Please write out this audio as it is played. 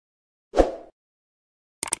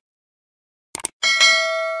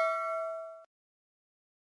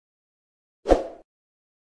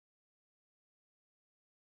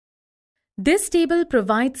This table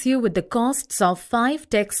provides you with the costs of 5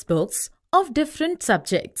 textbooks of different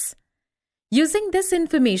subjects. Using this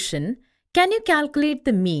information, can you calculate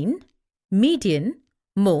the mean, median,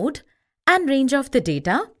 mode, and range of the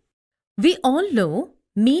data? We all know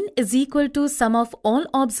mean is equal to sum of all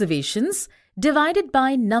observations divided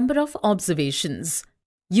by number of observations.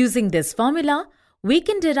 Using this formula, we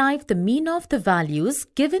can derive the mean of the values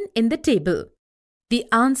given in the table. The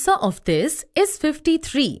answer of this is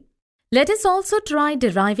 53. Let us also try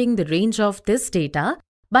deriving the range of this data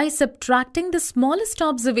by subtracting the smallest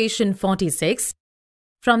observation 46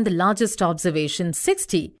 from the largest observation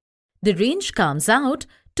 60. The range comes out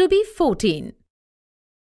to be 14.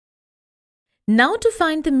 Now to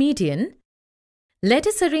find the median, let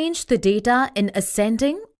us arrange the data in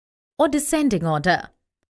ascending or descending order.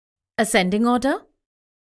 Ascending order.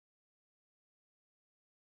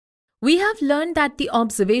 We have learned that the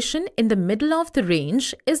observation in the middle of the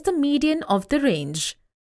range is the median of the range.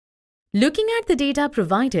 Looking at the data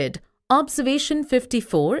provided, observation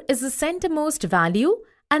 54 is the centermost value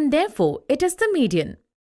and therefore it is the median.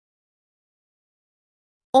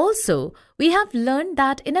 Also, we have learned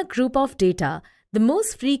that in a group of data, the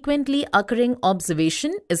most frequently occurring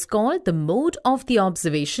observation is called the mode of the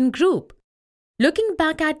observation group. Looking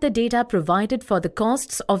back at the data provided for the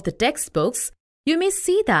costs of the textbooks, you may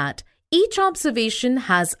see that each observation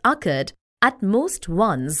has occurred at most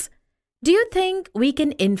once. Do you think we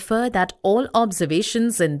can infer that all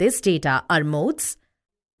observations in this data are modes?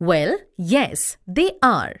 Well, yes, they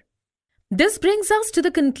are. This brings us to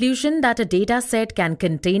the conclusion that a data set can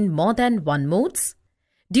contain more than one modes.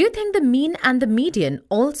 Do you think the mean and the median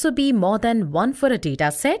also be more than one for a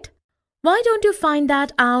data set? Why don't you find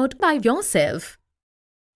that out by yourself?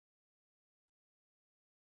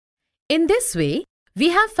 In this way, we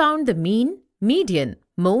have found the mean, median,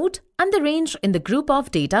 mode, and the range in the group of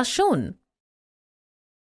data shown.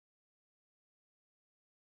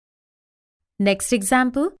 Next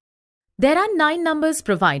example. There are 9 numbers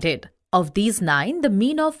provided. Of these 9, the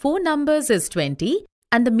mean of 4 numbers is 20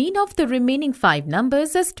 and the mean of the remaining 5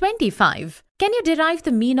 numbers is 25. Can you derive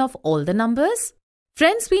the mean of all the numbers?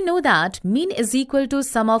 Friends, we know that mean is equal to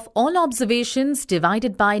sum of all observations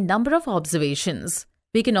divided by number of observations.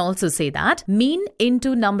 We can also say that mean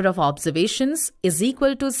into number of observations is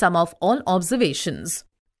equal to sum of all observations.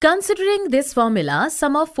 Considering this formula,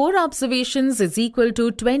 sum of 4 observations is equal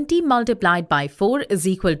to 20 multiplied by 4 is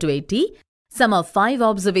equal to 80. Sum of 5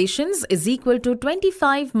 observations is equal to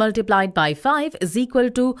 25 multiplied by 5 is equal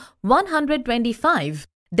to 125.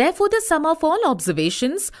 Therefore, the sum of all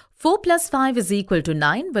observations 4 plus 5 is equal to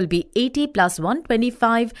 9 will be 80 plus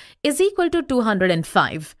 125 is equal to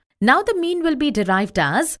 205. Now the mean will be derived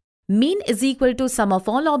as mean is equal to sum of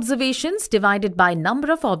all observations divided by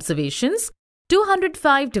number of observations.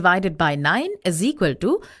 205 divided by 9 is equal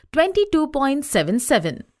to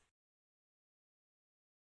 22.77.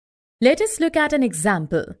 Let us look at an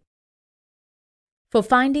example for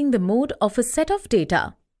finding the mode of a set of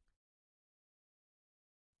data.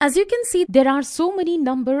 As you can see, there are so many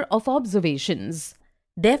number of observations.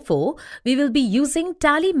 Therefore, we will be using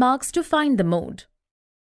tally marks to find the mode.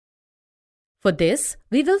 For this,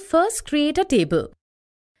 we will first create a table.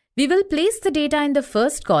 We will place the data in the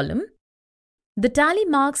first column, the tally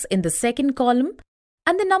marks in the second column,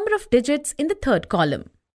 and the number of digits in the third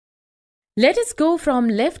column. Let us go from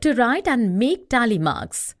left to right and make tally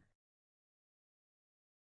marks.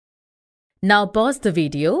 Now pause the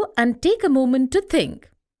video and take a moment to think.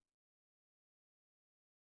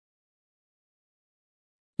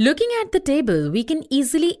 Looking at the table, we can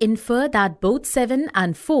easily infer that both 7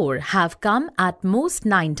 and 4 have come at most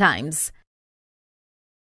 9 times.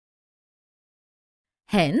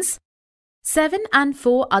 Hence, 7 and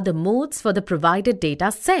 4 are the modes for the provided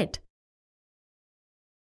data set.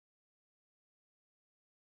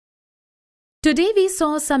 Today we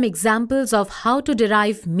saw some examples of how to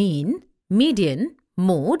derive mean, median,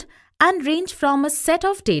 mode, and range from a set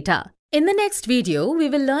of data. In the next video, we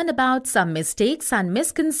will learn about some mistakes and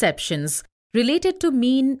misconceptions related to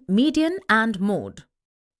mean, median, and mode.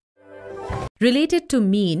 Related to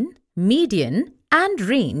mean, median, and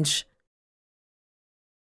range.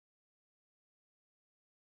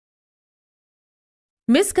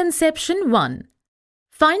 Misconception 1.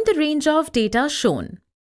 Find the range of data shown.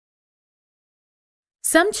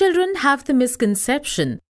 Some children have the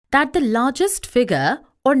misconception that the largest figure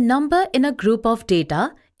or number in a group of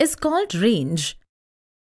data is called range.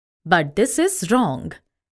 But this is wrong.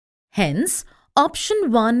 Hence,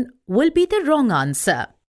 option 1 will be the wrong answer.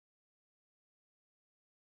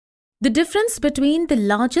 The difference between the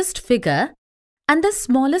largest figure and the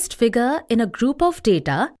smallest figure in a group of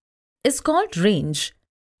data is called range.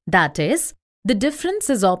 That is, the difference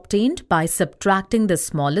is obtained by subtracting the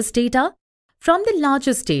smallest data from the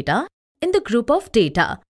largest data in the group of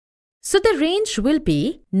data. So the range will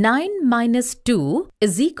be 9 minus 2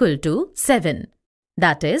 is equal to 7.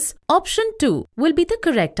 That is, option 2 will be the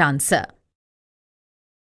correct answer.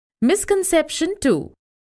 Misconception 2.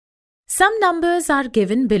 Some numbers are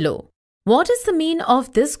given below. What is the mean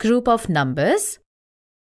of this group of numbers?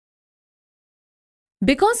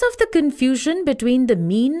 Because of the confusion between the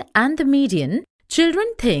mean and the median,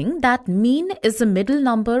 children think that mean is the middle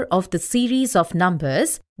number of the series of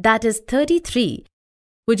numbers, that is 33,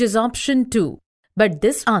 which is option 2. But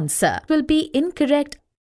this answer will be incorrect.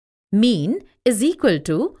 Mean is equal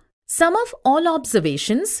to sum of all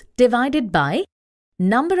observations divided by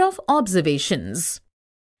number of observations.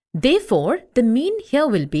 Therefore, the mean here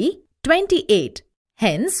will be 28.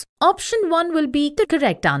 Hence, option 1 will be the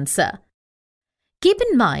correct answer. Keep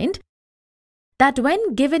in mind that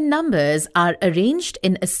when given numbers are arranged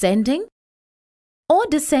in ascending or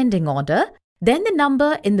descending order, then the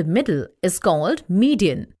number in the middle is called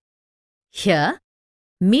median. Here,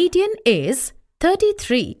 median is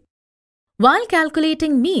 33. While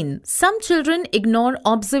calculating mean, some children ignore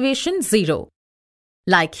observation 0.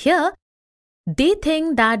 Like here, they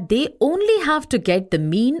think that they only have to get the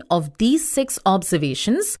mean of these 6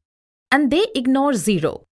 observations and they ignore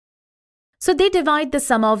 0. So they divide the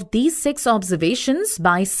sum of these 6 observations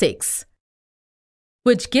by 6,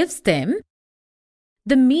 which gives them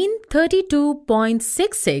the mean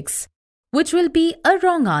 32.66, which will be a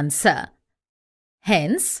wrong answer.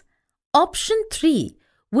 Hence, option 3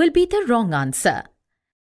 will be the wrong answer.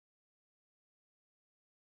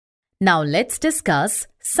 Now let's discuss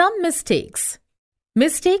some mistakes.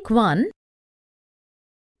 Mistake 1.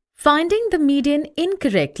 Finding the median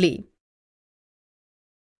incorrectly.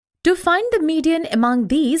 To find the median among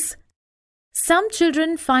these, some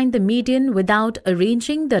children find the median without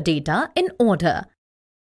arranging the data in order.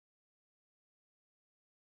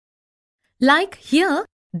 Like here,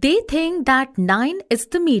 they think that 9 is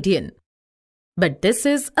the median. But this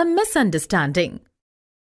is a misunderstanding.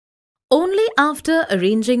 Only after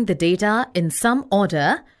arranging the data in some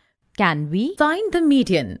order can we find the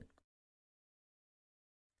median.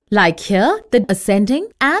 Like here, the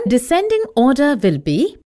ascending and descending order will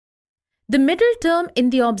be: the middle term in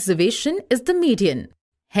the observation is the median.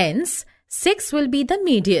 Hence, 6 will be the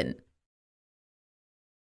median.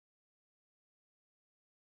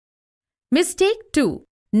 Mistake 2.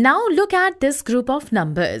 Now look at this group of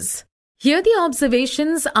numbers. Here the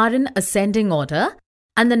observations are in ascending order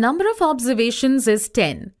and the number of observations is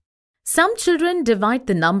 10. Some children divide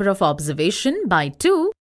the number of observation by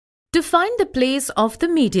 2 to find the place of the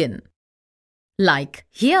median. Like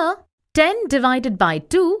here, 10 divided by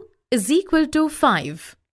 2 is equal to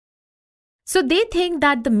 5. So they think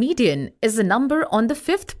that the median is a number on the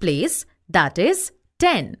 5th place, that is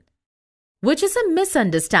 10, which is a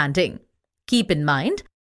misunderstanding. Keep in mind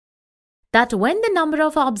that when the number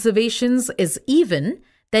of observations is even,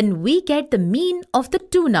 then we get the mean of the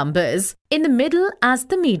 2 numbers in the middle as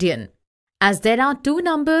the median. As there are 2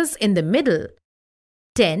 numbers in the middle,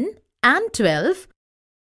 10 and 12,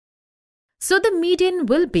 so the median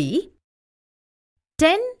will be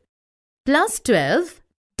 10 plus 12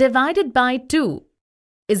 divided by 2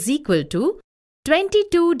 is equal to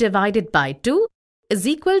 22 divided by 2 is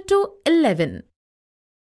equal to 11.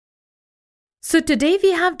 So today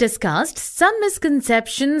we have discussed some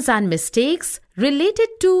misconceptions and mistakes related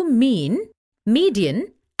to mean,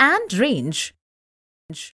 median and range.